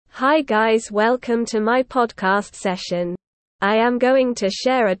Hi guys, welcome to my podcast session. I am going to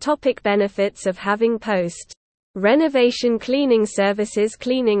share a topic: benefits of having post-renovation cleaning services.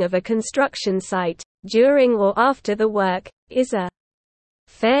 Cleaning of a construction site, during or after the work, is a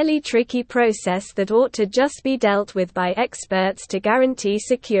fairly tricky process that ought to just be dealt with by experts to guarantee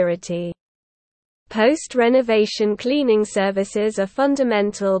security. Post-renovation cleaning services are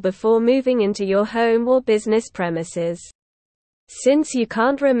fundamental before moving into your home or business premises. Since you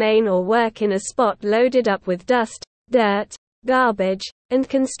can't remain or work in a spot loaded up with dust, dirt, garbage, and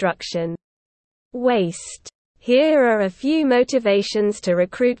construction waste. Here are a few motivations to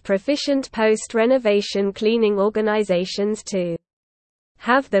recruit proficient post-renovation cleaning organizations to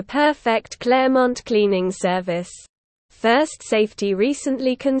have the perfect Clermont cleaning service. First, safety.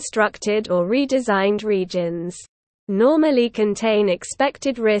 Recently constructed or redesigned regions normally contain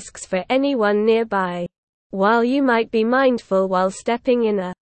expected risks for anyone nearby. While you might be mindful while stepping in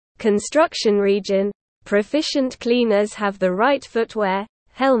a construction region, proficient cleaners have the right footwear,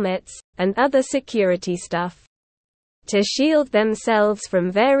 helmets, and other security stuff to shield themselves from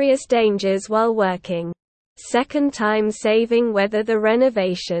various dangers while working. Second, time saving. Whether the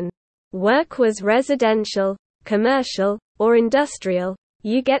renovation work was residential, commercial, or industrial,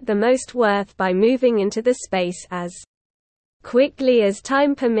 you get the most worth by moving into the space as quickly as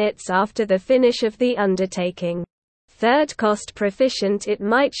time permits after the finish of the undertaking. Third, cost. Proficient. It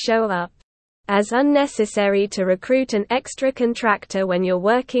might show up as unnecessary to recruit an extra contractor when you're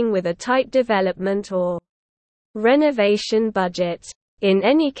working with a tight development or renovation budget. In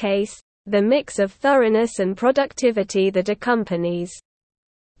any case, the mix of thoroughness and productivity that accompanies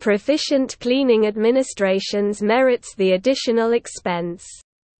proficient cleaning administrations merits the additional expense.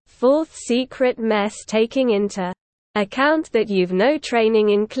 Fourth, secret mess. Taking into account that you've no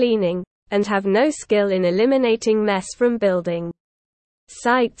training in cleaning, and have no skill in eliminating mess from building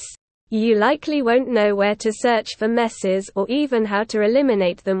sites, you likely won't know where to search for messes or even how to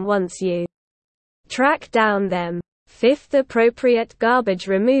eliminate them once you track down them. Fifth, appropriate garbage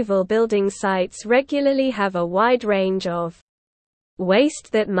removal. Building sites regularly have a wide range of waste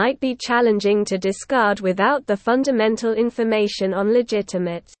that might be challenging to discard without the fundamental information on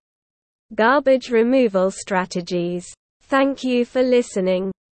legitimate garbage removal strategies. Thank you for listening.